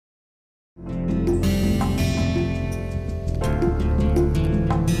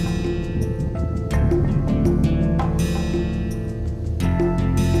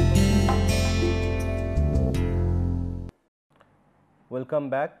Welcome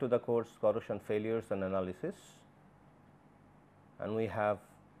back to the course Corrosion Failures and Analysis, and we have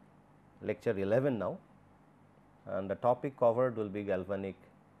lecture 11 now, and the topic covered will be galvanic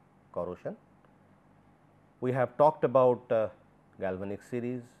corrosion. We have talked about galvanic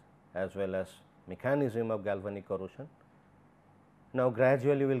series as well as mechanism of galvanic corrosion. Now,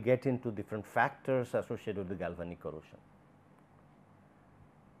 gradually we will get into different factors associated with the galvanic corrosion.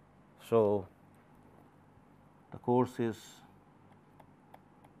 So, the course is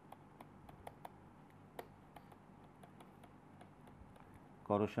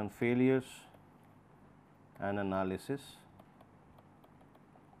corrosion failures and analysis,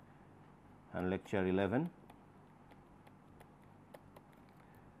 and lecture 11,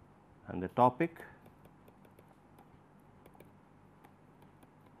 and the topic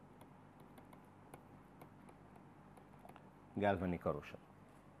galvanic corrosion.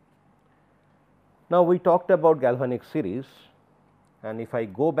 Now, we talked about galvanic series, and if I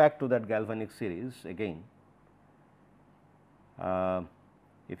go back to that galvanic series again,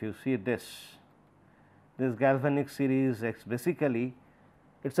 if you see this galvanic series basically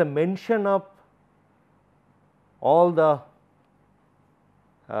it is a mention of all the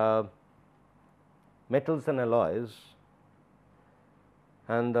metals and alloys,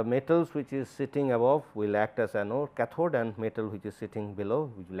 and the metals which is sitting above will act as anode cathode, and metal which is sitting below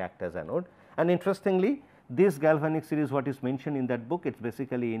which will act as anode. And interestingly, this galvanic series what is mentioned in that book, it is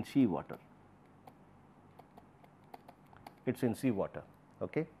basically in sea water, it is in sea water.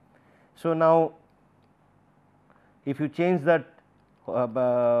 Okay. So, now if you change that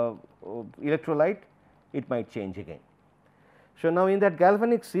electrolyte, it might change again. So, now in that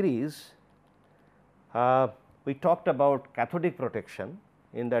galvanic series we talked about cathodic protection.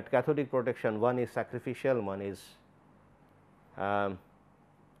 In that cathodic protection, one is sacrificial, one is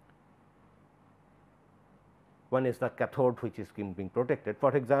the cathode which is being protected.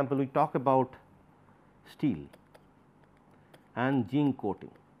 For example, we talk about steel and zinc coating.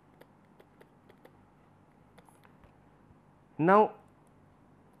 Now,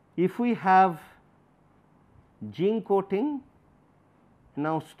 if we have zinc coating,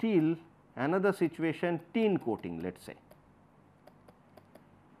 now steel, another situation tin coating, let us say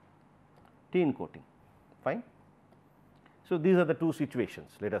tin coating, fine. So, these are the two situations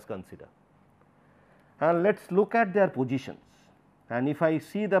let us consider, and let us look at their positions, and if I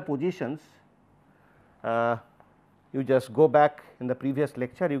see the positions, you just go back in the previous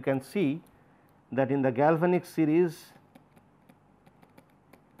lecture, you can see that in the galvanic series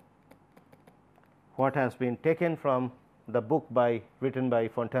what has been taken from the book written by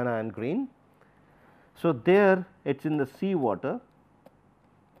Fontana and Green. So, there it is in the sea water,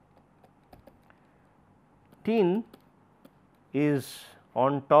 tin is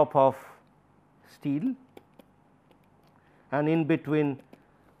on top of steel, and in between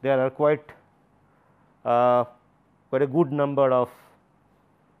there are quite a good number of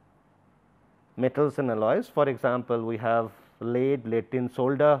metals and alloys. For example, we have lead tin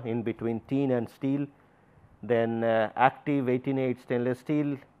solder in between tin and steel, then active 18H stainless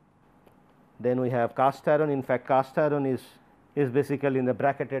steel, then we have cast iron. In fact, cast iron is basically in the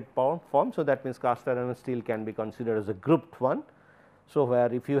bracketed form. So, that means cast iron and steel can be considered as a grouped one. So,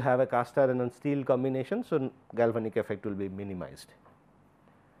 where if you have a cast iron and steel combination, so galvanic effect will be minimized.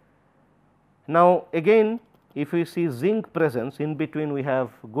 Now, again if we see zinc presence, in between we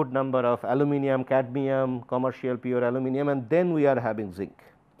have good number of aluminum, cadmium, commercial pure aluminum, and then we are having zinc,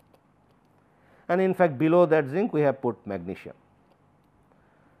 and in fact below that zinc we have put magnesium.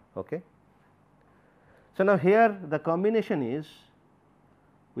 Okay. So, now here the combination is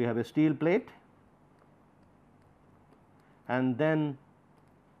we have a steel plate and then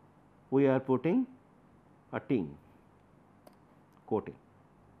we are putting a tin coating.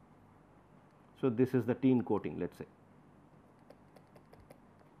 So, this is the tin coating, let us say.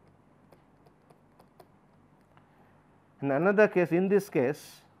 In another case, in this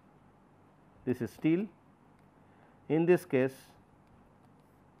case this is steel, in this case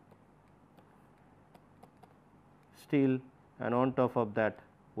steel, and on top of that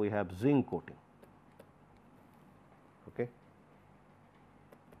we have zinc coating. Okay.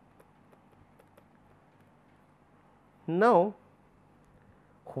 Now,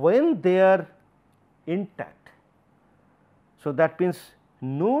 when they are intact, so that means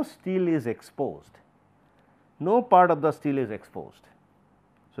no steel is exposed, no part of the steel is exposed.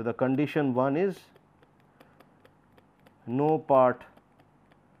 So, the condition 1 is no part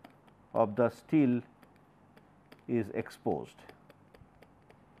of the steel is exposed.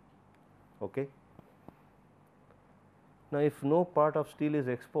 Okay. Now, if no part of steel is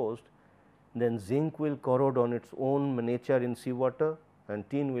exposed, then zinc will corrode on its own nature in seawater and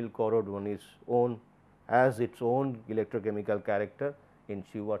tin will corrode on its own as its own electrochemical character in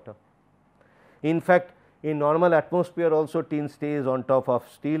seawater. In fact, in normal atmosphere also tin stays on top of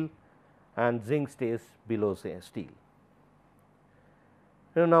steel and zinc stays below say steel.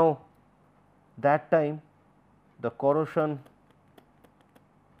 Now, that time the corrosion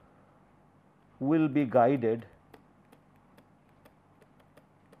will be guided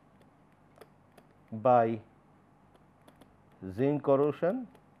by zinc corrosion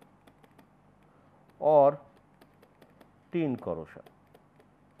or tin corrosion.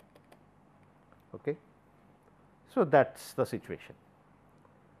 Okay. So, that is the situation.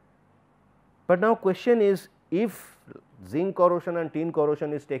 But now question is, if zinc corrosion and tin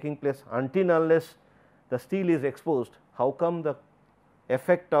corrosion is taking place until unless the steel is exposed, how come the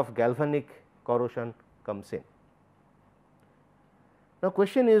effect of galvanic corrosion comes in? Now,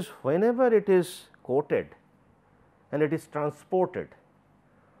 question is, whenever it is coated and it is transported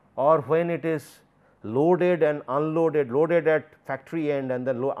or when it is loaded and unloaded, loaded at factory end and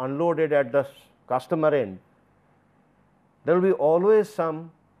then unloaded at the customer end, there will be always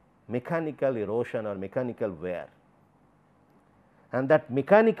some mechanical erosion or mechanical wear, and that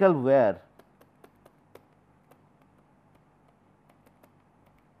mechanical wear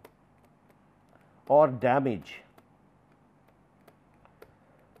or damage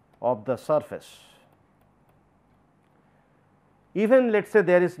of the surface, even let us say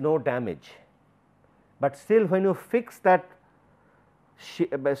there is no damage, but still when you fix that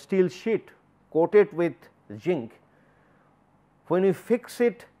steel sheet coated with zinc, when we fix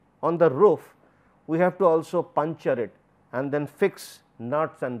it on the roof, we have to also puncture it and then fix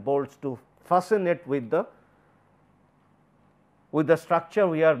nuts and bolts to fasten it with the structure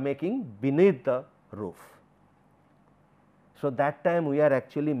we are making beneath the roof. So, that time we are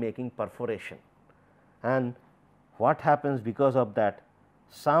actually making perforation, and what happens because of that,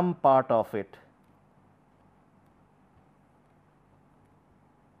 some part of it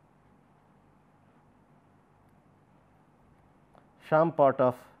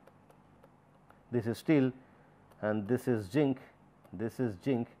this is steel and this is zinc,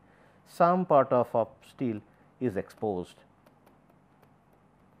 some part of steel is exposed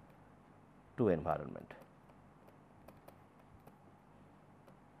to environment.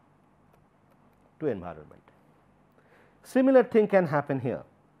 Similar thing can happen here.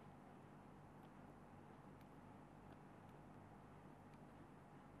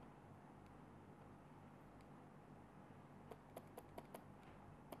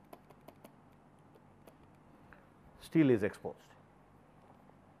 Steel is exposed.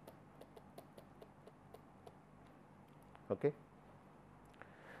 Okay.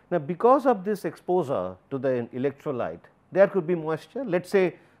 Now, because of this exposure to the electrolyte, there could be moisture. Let us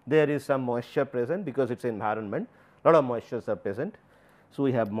say there is some moisture present because it is environment, lot of moistures are present. So,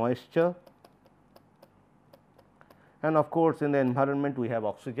 we have moisture, and of course, in the environment we have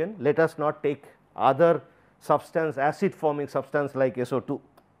oxygen. Let us not take other substance, acid forming substance like SO2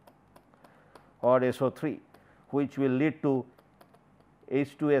 or SO3, which will lead to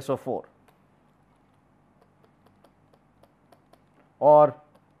H2SO4 or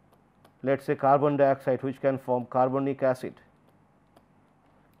let us say carbon dioxide, which can form carbonic acid.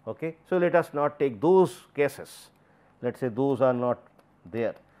 Okay. So, let us not take those cases, let us say those are not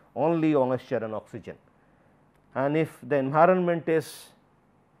there, only moisture and oxygen. And if the environment is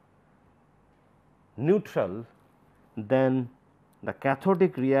neutral, then the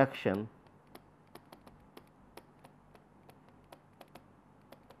cathodic reaction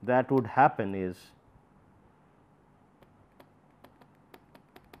that would happen is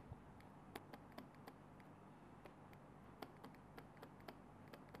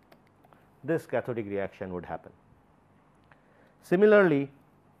this cathodic reaction would happen. Similarly,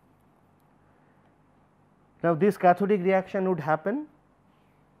 now this cathodic reaction would happen,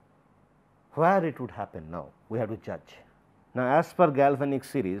 where it would happen now we have to judge. Now, as per galvanic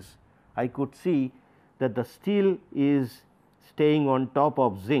series, I could see that the steel is staying on top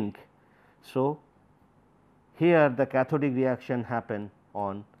of zinc. So, here the cathodic reaction happen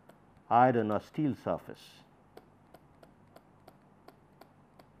on iron or steel surface.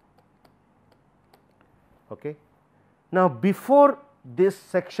 Okay. Now, before this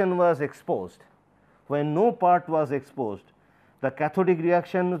section was exposed, when no part was exposed, the cathodic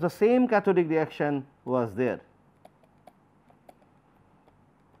reaction, the same cathodic reaction was there.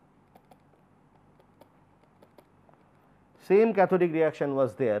 Same cathodic reaction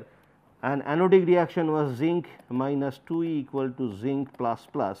was there, and anodic reaction was zinc minus 2E equal to zinc plus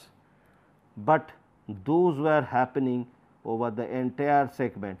plus, but those were happening over the entire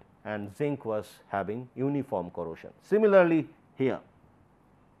segment and zinc was having uniform corrosion. Similarly, here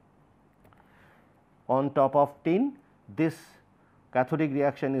on top of tin, this cathodic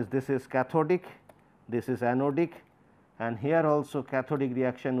reaction is, this is cathodic, this is anodic, and here also cathodic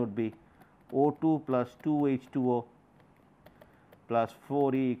reaction would be O2 plus 2H2O plus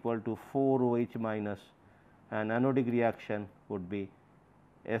 4E equal to 4OH minus, and anodic reaction would be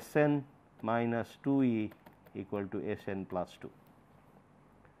Sn minus 2E equal to Sn plus 2.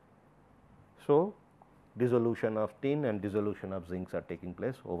 So, dissolution of tin and dissolution of zincs are taking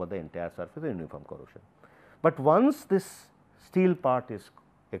place over the entire surface in uniform corrosion. But once this steel part is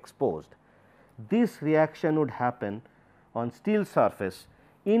exposed, this reaction would happen on steel surface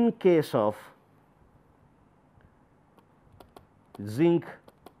in case of zinc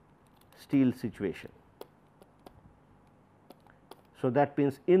steel situation. So, that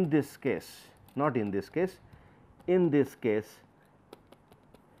means in this case, not in this case, in this case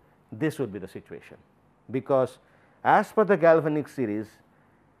this would be the situation, because as per the galvanic series,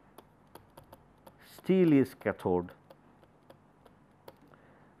 steel is cathode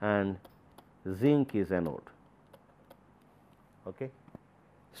and zinc is anode. Okay.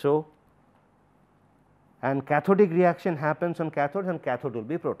 So, and cathodic reaction happens on cathode and cathode will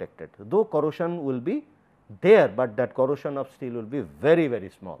be protected, though corrosion will be there, but that corrosion of steel will be very, very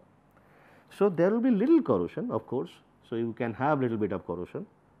small. So, there will be little corrosion of course. So, you can have little bit of corrosion,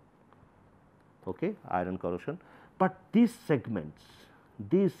 okay, iron corrosion, but these segments,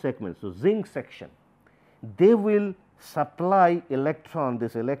 so zinc section, they will supply electron,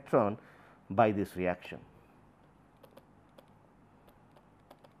 this electron by this reaction.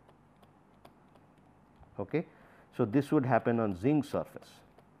 Okay. So, this would happen on zinc surface,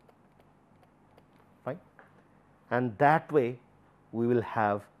 fine, and that way we will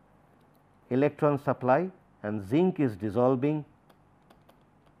have electron supply and zinc is dissolve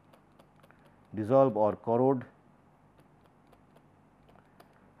or corrode,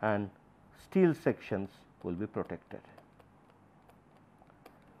 and steel sections will be protected.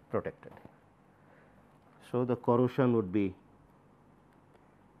 So, the corrosion would be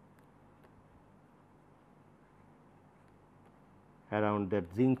around that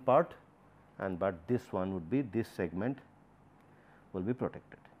zinc part, and but this one would be, this segment will be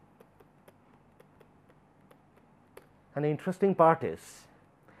protected. And the interesting part is,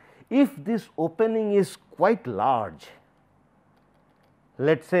 if this opening is quite large,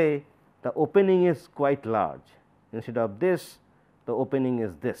 let us say the opening is quite large, instead of this the opening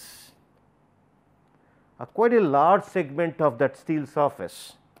is this, quite a large segment of that steel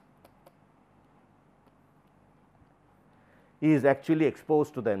surface is actually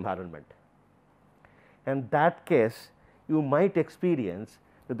exposed to the environment. In that case, you might experience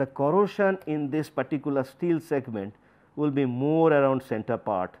that the corrosion in this particular steel segment will be more around center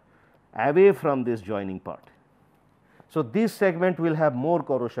part, away from this joining part. So, this segment will have more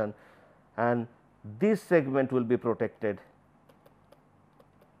corrosion and this segment will be protected,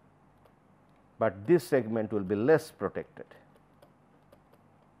 but this segment will be less protected.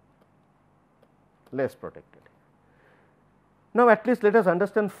 Now, at least let us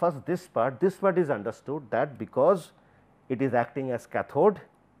understand first this part. This part is understood that because it is acting as cathode,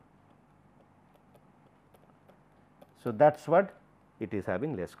 so that is what it is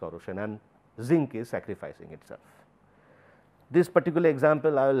having less corrosion and zinc is sacrificing itself. This particular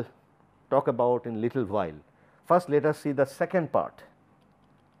example I will talk about in little while. First, let us see the second part.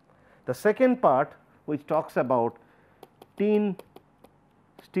 The second part, which talks about tin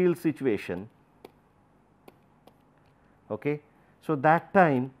steel situation. Okay. So, that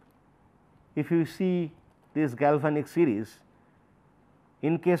time if you see this galvanic series,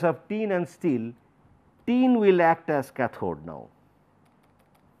 in case of tin and steel, tin will act as cathode now.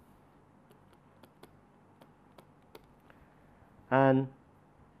 And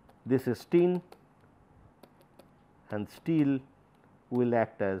this is tin and steel will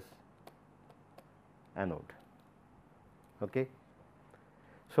act as anode. Okay.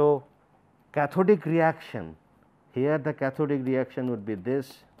 So, cathodic reaction, here the cathodic reaction would be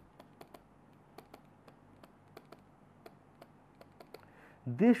this,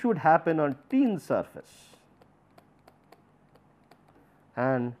 this should happen on tin surface,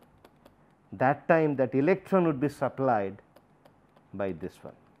 and that time that electron would be supplied by this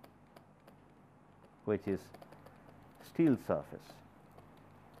one, which is steel surface.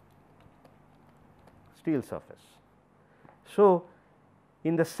 So,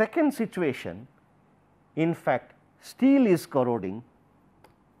 in the second situation, in fact, steel is corroding,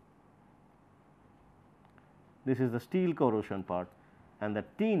 this is the steel corrosion part, and the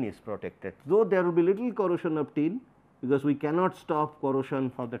tin is protected, though there will be little corrosion of tin, because we cannot stop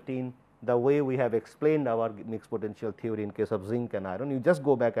corrosion of the tin the way we have explained our mixed potential theory in case of zinc and iron. You just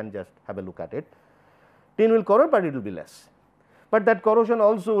go back and just have a look at it. Tin will corrode, but it will be less, but that corrosion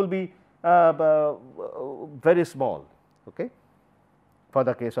also will be very small, okay, for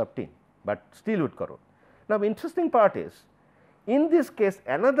the case of tin, but still would corrode. Now, interesting part is, in this case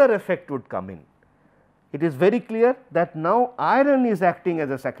another effect would come in. It is very clear that now iron is acting as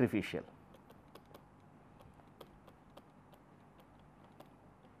a sacrificial.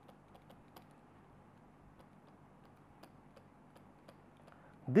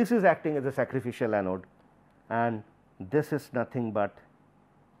 This is acting as a sacrificial anode, and this is nothing but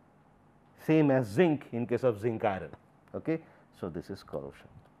same as zinc in case of zinc iron. Okay. So, this is corrosion.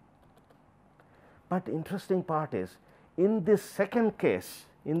 But interesting part is, in this second case,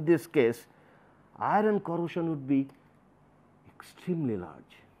 in this case iron corrosion would be extremely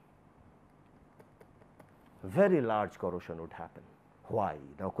large, very large corrosion would happen. Why?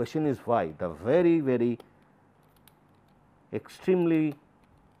 Now, question is why? The very extremely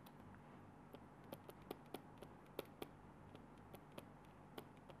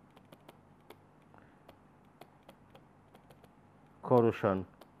corrosion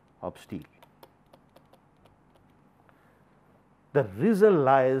of steel. The reason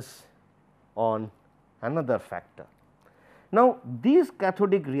lies on another factor. Now, this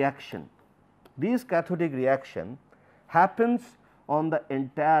cathodic reaction happens on the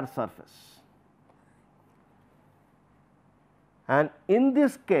entire surface, and in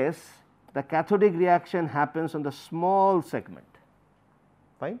this case the cathodic reaction happens on the small segment,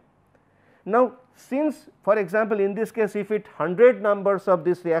 fine. Now, since for example, in this case if it 100 numbers of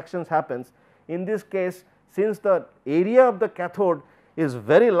these reactions happens, in this case since the area of the cathode is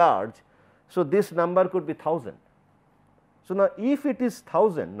very large, so this number could be 1000. So, now if it is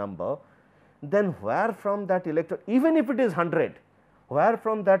 1000 number, then where from that electron, even if it is 100, where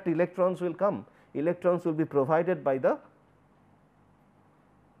from that electrons will come? Electrons will be provided by the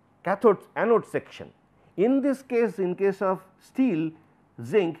cathode anode section. In this case, in case of steel,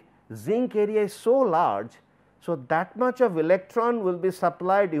 zinc area is so large, so that much of electron will be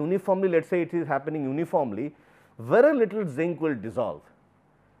supplied uniformly. Let us say it is happening uniformly, very little zinc will dissolve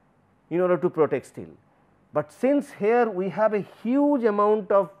in order to protect steel. But since here we have a huge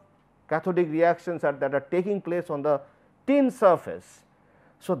amount of cathodic reactions that are taking place on the tin surface,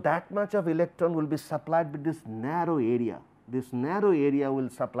 so that much of electron will be supplied with this narrow area. This narrow area will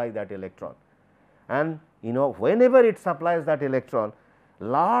supply that electron, and whenever it supplies that electron,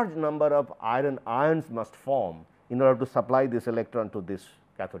 large number of ions must form in order to supply this electron to this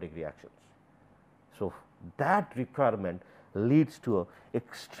cathodic reactions. So, that requirement leads to a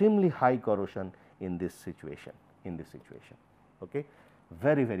extremely high corrosion in this situation, okay,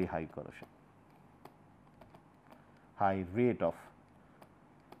 very high corrosion, high rate of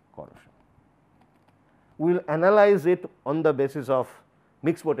corrosion. We will analyze it on the basis of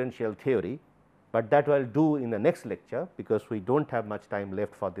mixed potential theory, but that I will do in the next lecture, because we do not have much time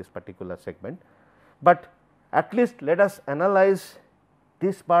left for this particular segment. But at least let us analyze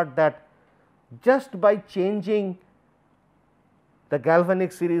this part, that just by changing the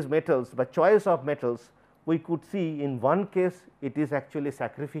galvanic series metals, by choice of metals, we could see in one case it is actually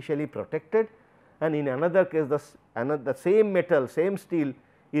sacrificially protected, and in another case the same metal, same steel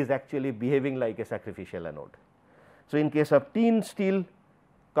is actually behaving like a sacrificial anode. So, in case of tin steel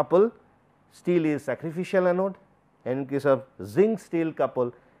couple, steel is sacrificial anode, and in case of zinc steel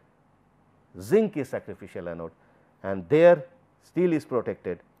couple, zinc is sacrificial anode, and there steel is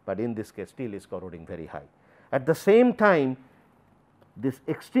protected, but in this case steel is corroding very high. At the same time, this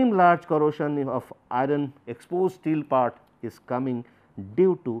extreme large corrosion of iron exposed steel part is coming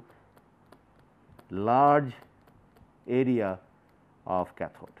due to large area of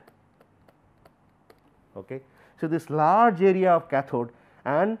cathode. Okay. So, this large area of cathode,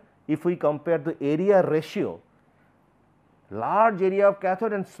 and if we compare the area ratio, large area of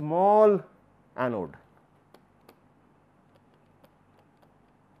cathode and small anode,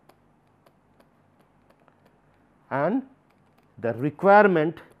 and the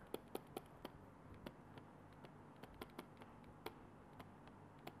requirement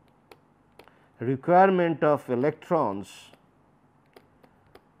of electrons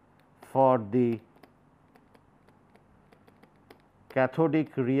for the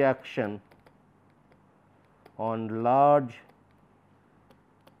cathodic reaction on large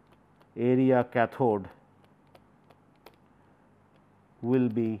area cathode will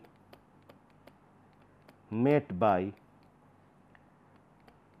be met by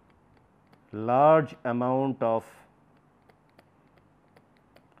large amount of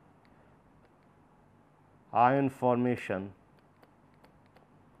ion formation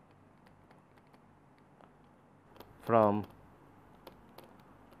from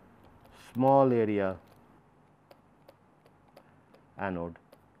small area anode,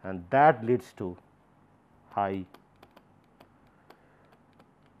 and that leads to high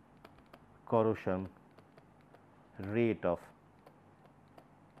corrosion rate of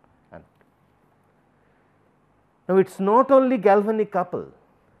anode. Now, it is not only galvanic couple,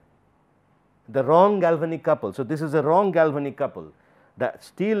 the wrong galvanic couple. So, this is a wrong galvanic couple. The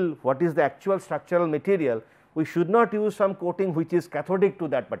steel, what is the actual structural material, we should not use some coating which is cathodic to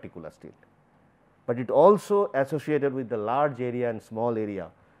that particular steel, but it also associated with the large area and small area,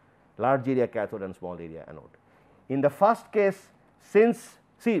 large area cathode and small area anode. In the first case, since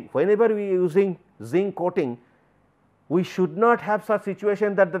see whenever we are using zinc coating, we should not have such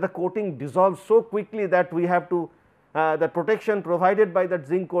situation that the coating dissolves so quickly that we have to the protection provided by that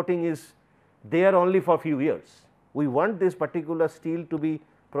zinc coating is there only for few years. We want this particular steel to be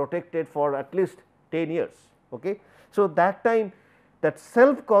protected for at least 10 years. Okay. So, that time that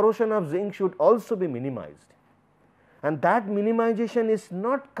self corrosion of zinc should also be minimized, and that minimization is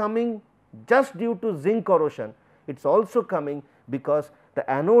not coming just due to zinc corrosion, it is also coming because the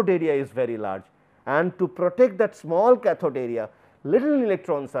anode area is very large, and to protect that small cathode area little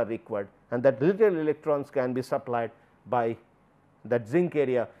electrons are required, and that little electrons can be supplied by that zinc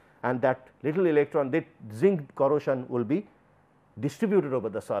area, and that little electron, that zinc corrosion will be distributed over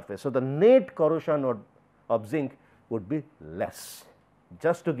the surface. So, the net corrosion of zinc would be less,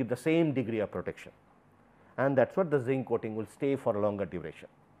 just to give the same degree of protection, and that is what the zinc coating will stay for a longer duration.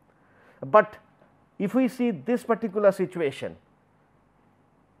 But if we see this particular situation,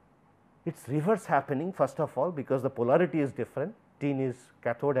 it is reverse happening first of all, because the polarity is different, tin is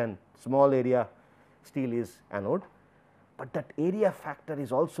cathode and small area steel is anode, but that area factor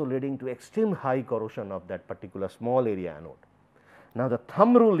is also leading to extreme high corrosion of that particular small area anode. Now, the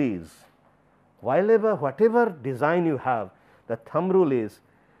thumb rule is, whatever design you have, the thumb rule is,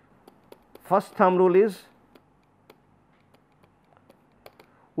 first thumb rule is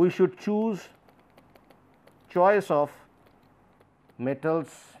we should choose choice of metals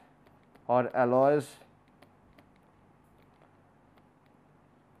or alloys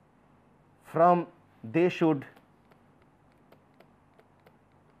from they should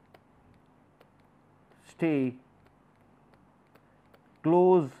stay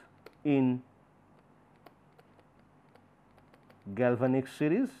close in galvanic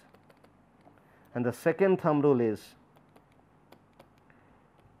series, and the second thumb rule is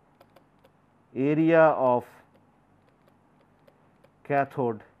area of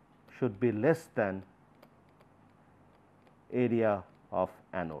cathode should be less than area of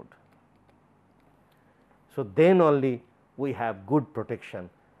anode. So, then only we have good protection,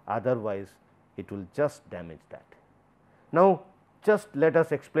 otherwise it will just damage that. Now, just let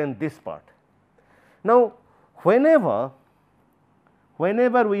us explain this part. Now, whenever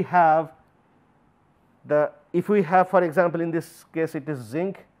we have the, if we have, for example, in this case it is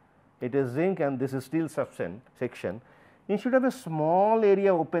zinc and this is steel section, instead of a small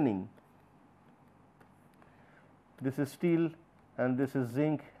area opening, this is steel and this is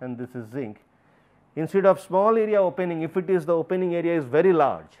zinc and this is zinc, instead of small area opening, if it is the opening area is very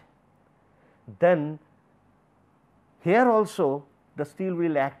large, then here also the steel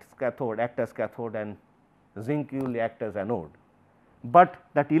will act as cathode and zinc will act as anode. But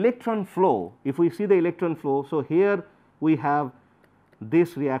that electron flow, if we see the electron flow, so here we have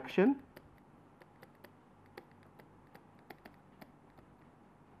this reaction,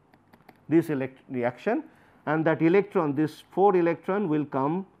 and that electron, this 4 electron will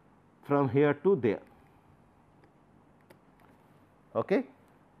come from here to there, okay,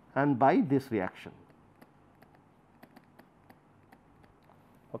 and by this reaction.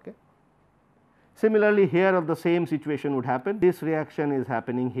 Okay. Similarly, here of the same situation would happen, this reaction is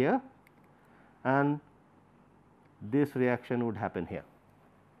happening here and this reaction would happen here.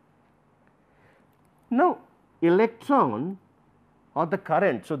 Now, electron or the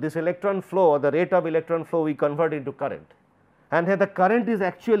current, so this electron flow or the rate of electron flow we convert into current, and here the current is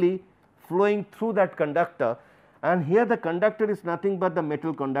actually flowing through that conductor, and here the conductor is nothing but the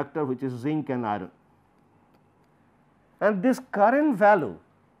metal conductor which is zinc and iron, and this current value,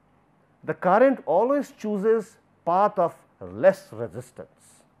 the current always chooses path of less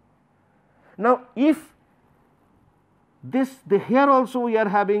resistance. Now, if this here also we are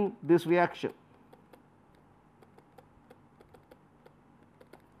having this reaction,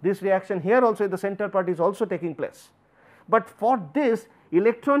 this reaction here also the center part is also taking place, but for this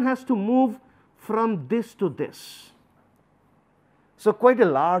electron has to move from this to this. So, quite a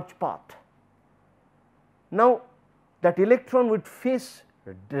large path. Now, that electron would face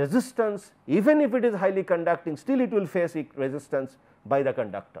resistance, even if it is highly conducting, still it will face resistance by the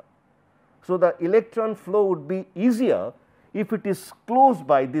conductor. So, the electron flow would be easier if it is close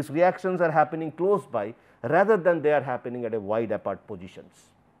by, these reactions are happening close by rather than they are happening at a wide apart positions.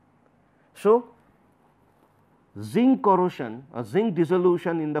 So, zinc corrosion or zinc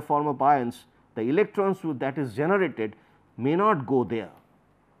dissolution in the form of ions, the electrons that is generated may not go there,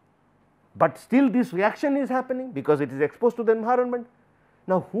 but still this reaction is happening because it is exposed to the environment.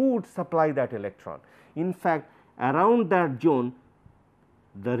 Now, who would supply that electron? In fact, around that zone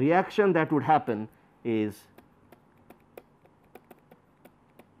the reaction that would happen is,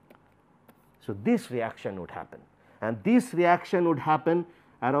 so this reaction would happen, and this reaction would happen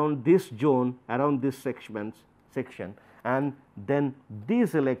around this zone, around this section, and then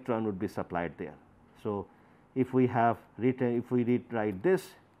this electron would be supplied there. So, if we have written, if we rewrite this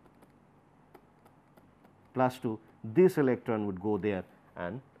plus 2, this electron would go there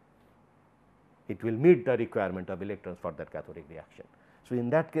and it will meet the requirement of electrons for that cathodic reaction. So, in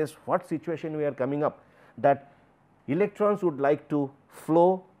that case, what situation we are coming up, that electrons would like to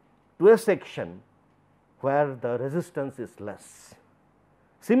flow to a section where the resistance is less.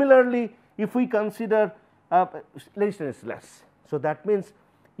 Similarly, if we consider resistance is less. So, that means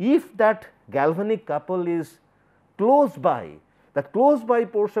if that galvanic couple is close by, the close by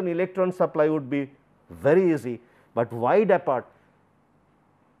portion electron supply would be very easy, but wide apart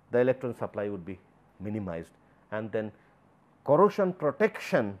the electron supply would be minimized, and then corrosion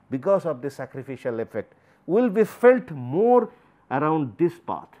protection because of the sacrificial effect will be felt more around this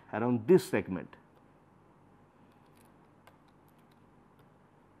path, around this segment.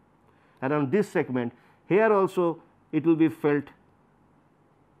 Around this segment, here also it will be felt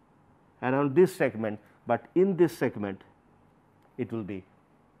around this segment, but in this segment it will be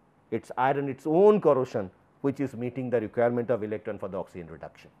its iron, its own corrosion, which is meeting the requirement of electron for the oxygen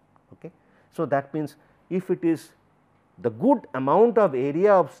reduction. Okay. So, that means if it is the good amount of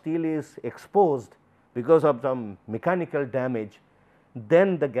area of steel is exposed because of some mechanical damage,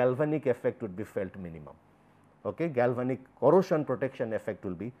 then the galvanic effect would be felt minimum. Okay. Galvanic corrosion protection effect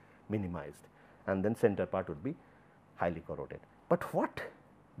will be minimized, and then center part would be highly corroded. But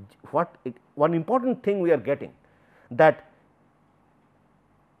one important thing we are getting, that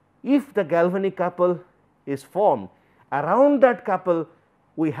if the galvanic couple is formed, around that couple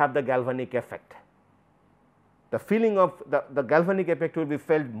we have the galvanic effect. The feeling of the galvanic effect will be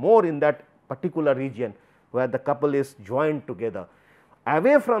felt more in that particular region where the couple is joined together.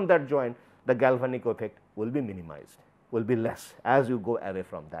 Away from that joint, the galvanic effect will be minimized, will be less as you go away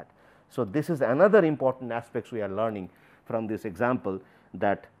from that. So, this is another important aspects we are learning from this example,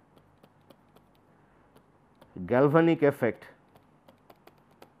 that galvanic effect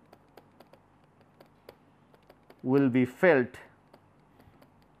will be felt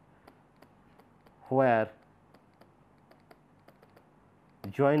where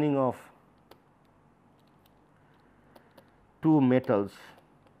joining of two metals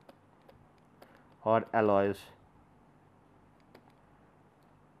or alloys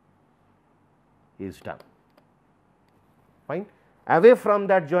is done. Fine. Away from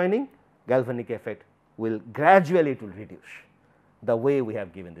that joining, galvanic effect will gradually, it will reduce the way we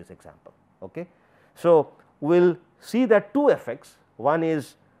have given this example. Okay. So, we will see that two effects. One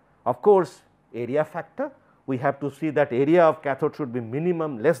is of course area factor. We have to see that area of cathode should be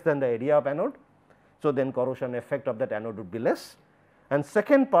minimum less than the area of anode. So, then corrosion effect of that anode would be less. And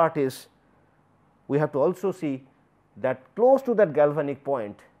second part is we have to also see that close to that galvanic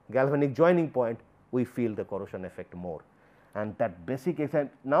point, galvanic joining point, we feel the corrosion effect more. And that basic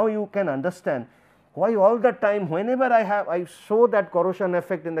example, now you can understand why all the time whenever I show that corrosion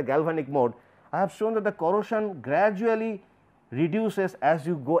effect in the galvanic mode, I have shown that the corrosion gradually reduces as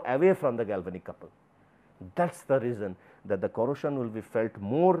you go away from the galvanic couple. That is the reason that the corrosion will be felt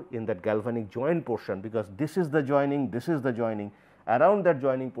more in that galvanic joint portion, because this is the joining, this is the joining, around that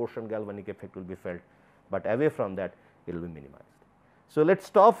joining portion galvanic effect will be felt, but away from that it will be minimized. So, let us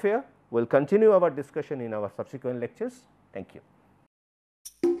stop here, we will continue our discussion in our subsequent lectures. Thank you.